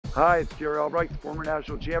Hi, it's Jerry Albrikes, former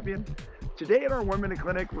national champion. Today at our 1 minute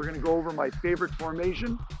clinic, we're going to go over my favorite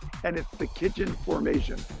formation, and it's the kitchen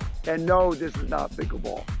formation. And no, this is not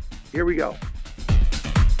pickleball. Here we go.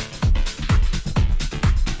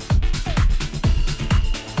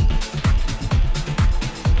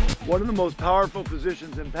 One of the most powerful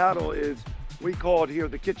positions in paddle is, we call it here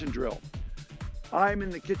the kitchen drill. I'm in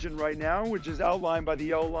the kitchen right now, which is outlined by the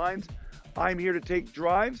yellow lines. I'm here to take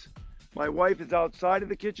drives. My wife is outside of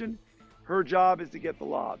the kitchen. Her job is to get the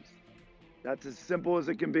lobs. That's as simple as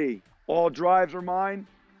it can be. All drives are mine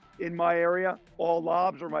in my area. All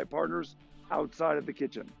lobs are my partner's outside of the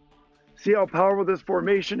kitchen. See how powerful this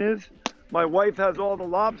formation is? My wife has all the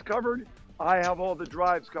lobs covered. I have all the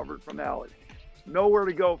drives covered from Allie. Nowhere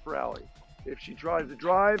to go for Allie. If she tries to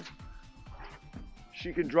drive,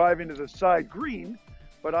 she can drive into the side green,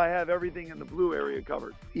 but I have everything in the blue area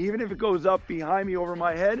covered. Even if it goes up behind me over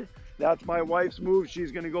my head, that's my wife's move.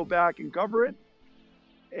 She's going to go back and cover it,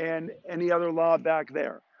 and any other lob back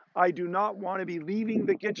there. I do not want to be leaving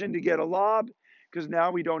the kitchen to get a lob because now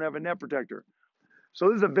we don't have a net protector. So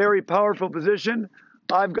this is a very powerful position.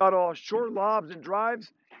 I've got all short lobs and drives.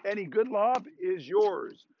 Any good lob is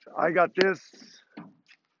yours. I got this.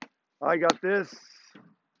 I got this.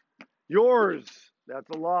 Yours. That's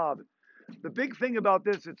a lob. The big thing about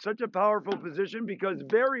this, it's such a powerful position because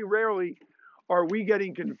very rarely are we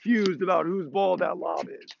getting confused about whose ball that lob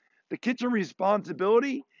is. The kitchen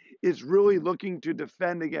responsibility is really looking to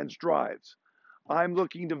defend against drives. I'm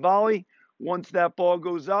looking to volley. Once that ball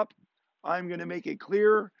goes up, I'm going to make it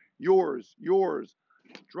clear, yours, yours.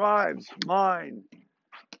 Drives, mine.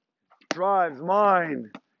 Drives, mine.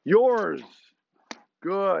 Yours.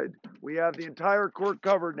 Good. We have the entire court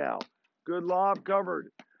covered now. Good lob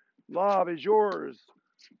covered. Lob is yours.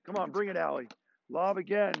 Come on, bring it, Allie. Lob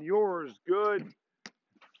again, yours, good.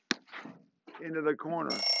 Into the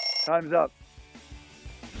corner. Time's up.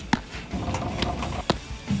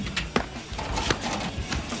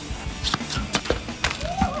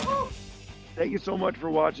 Thank you so much for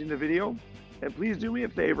watching the video. And please do me a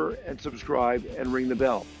favor and subscribe and ring the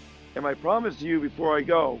bell. And my promise to you before I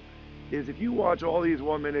go is if you watch all these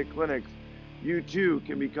 1 minute clinics, you too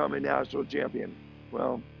can become a national champion.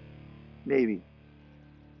 Well, maybe.